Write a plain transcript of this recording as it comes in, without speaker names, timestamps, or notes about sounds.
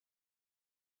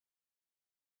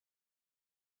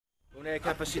Un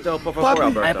cafecito, por favor, Papi.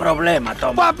 Alberto. No hay problema,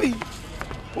 Tom. Papi!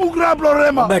 Un gran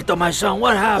problema! Umberto, my son,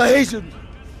 what The happened? Haitians!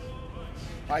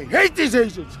 I hate these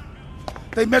Haitians!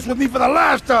 They messed with me for the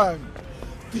last time!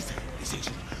 These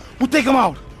Haitians, we'll take them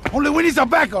out! Only we need some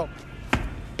backup!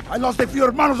 I lost a few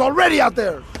hermanos already out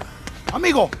there!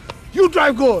 Amigo, you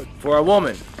drive good! For a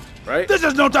woman, right? This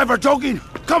is no time for joking!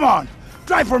 Come on,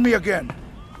 drive for me again!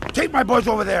 Take my boys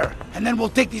over there, and then we'll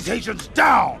take these Haitians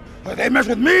down! If they mess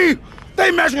with me, they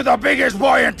mess with the biggest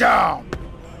boy in town!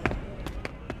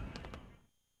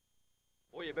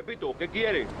 Oye, Pepito, ¿qué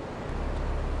quieres?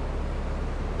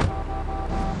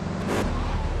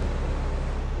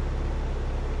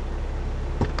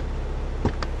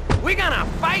 We're gonna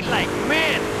fight like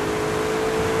men!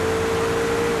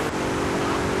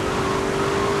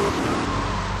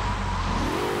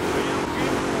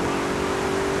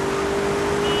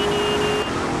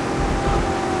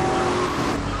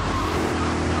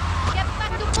 Get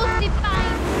back to pussy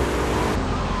Payne!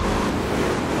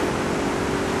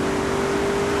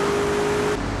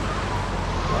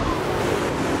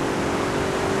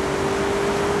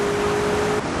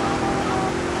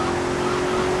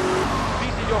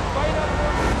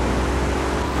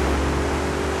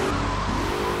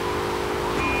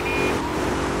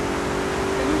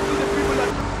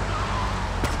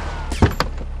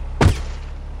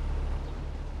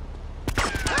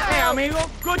 Hey, amigo,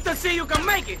 good to see you can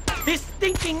make it. This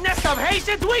stinking nest of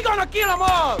Haitians, we gonna kill them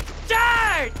all!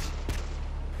 Charge!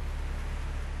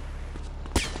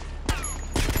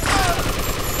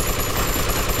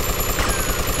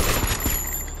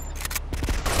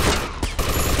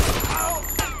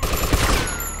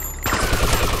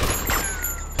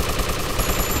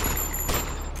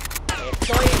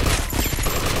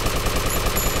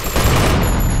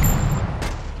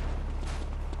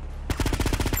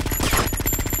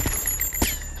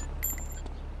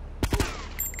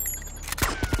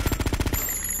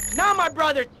 Now, my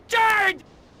brother, charge!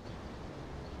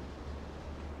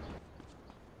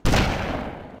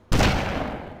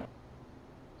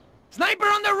 Sniper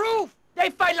on the roof! They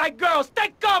fight like girls!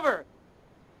 Take cover!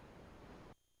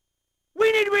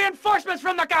 We need reinforcements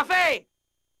from the cafe!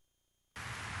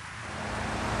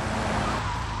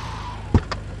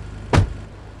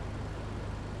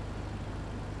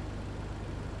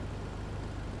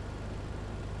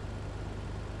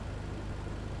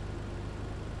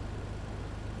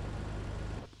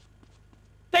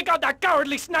 Take out that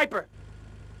cowardly sniper!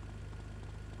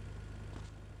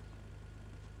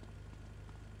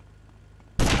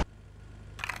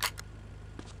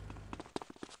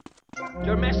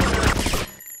 You're messing with...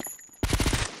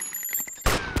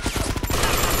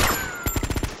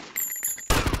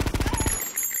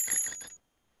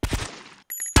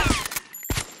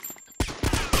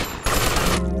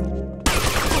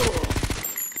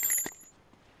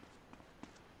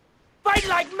 Fight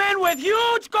like men with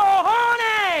huge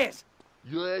cojones!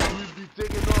 Your ass will be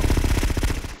taken off.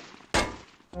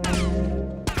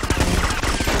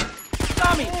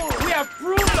 Tommy, we have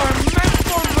proved our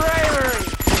mental bravery!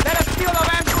 Let us steal the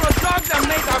van full of drugs and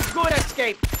make a good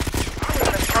escape!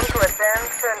 Come to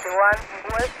advance 21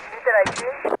 West,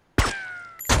 Italiano.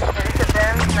 There is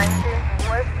advance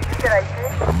 19 West, Italiano.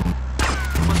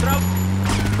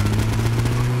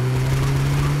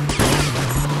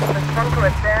 Come to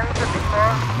advance 34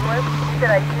 West,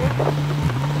 Italiano.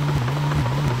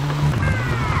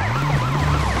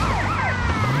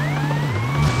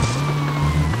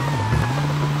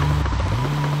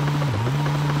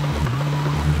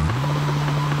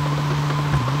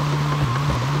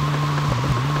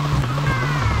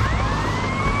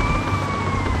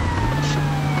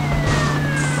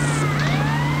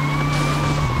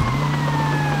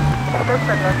 Dos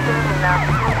personas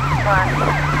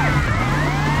terminadas.